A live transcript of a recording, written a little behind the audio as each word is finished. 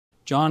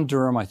John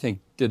Durham, I think,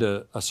 did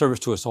a service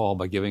to us all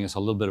by giving us a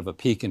little bit of a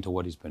peek into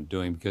what he's been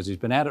doing, because he's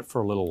been at it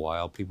for a little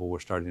while. People were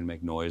starting to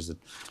make noise that,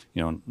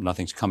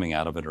 nothing's coming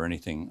out of it or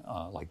anything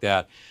like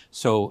that.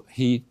 So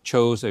he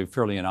chose a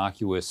fairly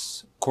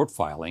innocuous court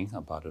filing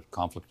about a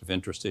conflict of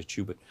interest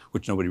issue, but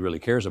which nobody really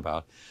cares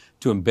about,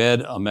 to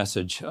embed a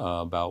message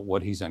about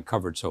what he's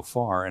uncovered so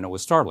far, and it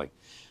was startling,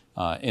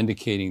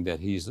 indicating that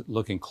he's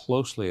looking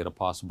closely at a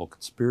possible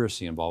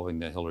conspiracy involving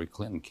the Hillary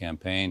Clinton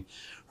campaign,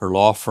 her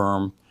law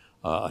firm,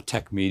 a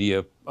tech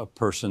media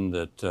person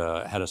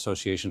that had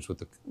associations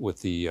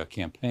with the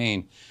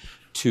campaign,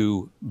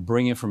 to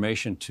bring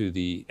information to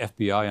the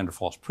FBI under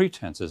false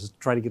pretenses,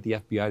 try to get the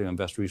FBI to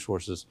invest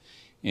resources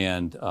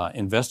and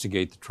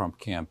investigate the Trump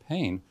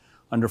campaign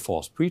under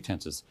false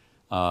pretenses.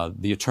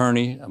 The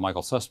attorney,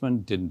 Michael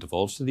Sussman, didn't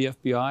divulge to the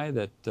FBI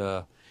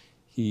that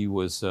he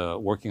was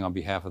working on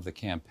behalf of the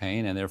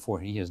campaign, and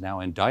therefore he is now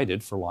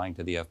indicted for lying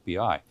to the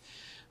FBI.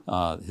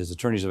 His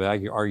attorneys have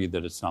argued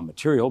that it's not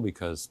material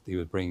because he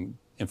was bringing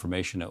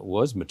information that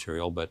was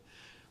material, but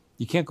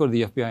you can't go to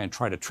the FBI and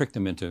try to trick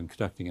them into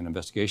conducting an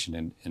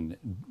investigation and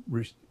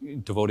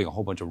devoting a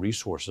whole bunch of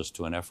resources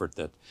to an effort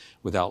that,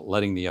 without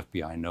letting the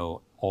FBI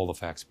know all the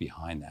facts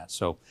behind that.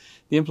 So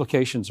the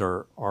implications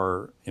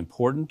are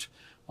important.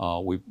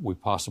 We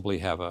possibly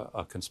have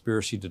a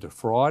conspiracy to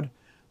defraud.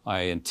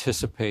 I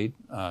anticipate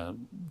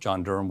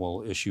John Durham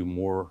will issue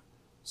more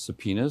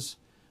subpoenas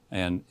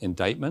and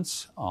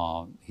indictments.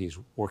 He's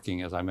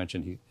working, as I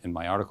mentioned in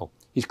my article,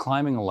 he's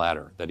climbing a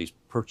ladder that he's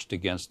perched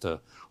against a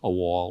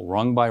wall,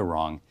 rung by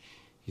rung.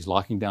 He's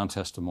locking down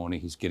testimony,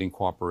 he's getting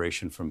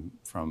cooperation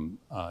from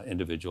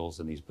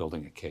individuals, and he's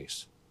building a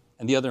case.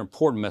 And the other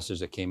important message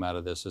that came out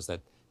of this is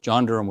that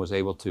John Durham was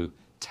able to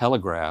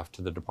telegraph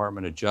to the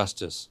Department of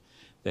Justice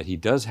that he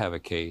does have a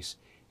case,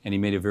 and he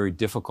made it very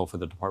difficult for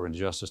the Department of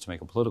Justice to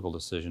make a political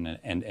decision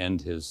and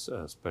end his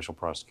special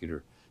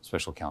prosecutor,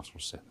 special counsel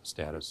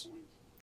status.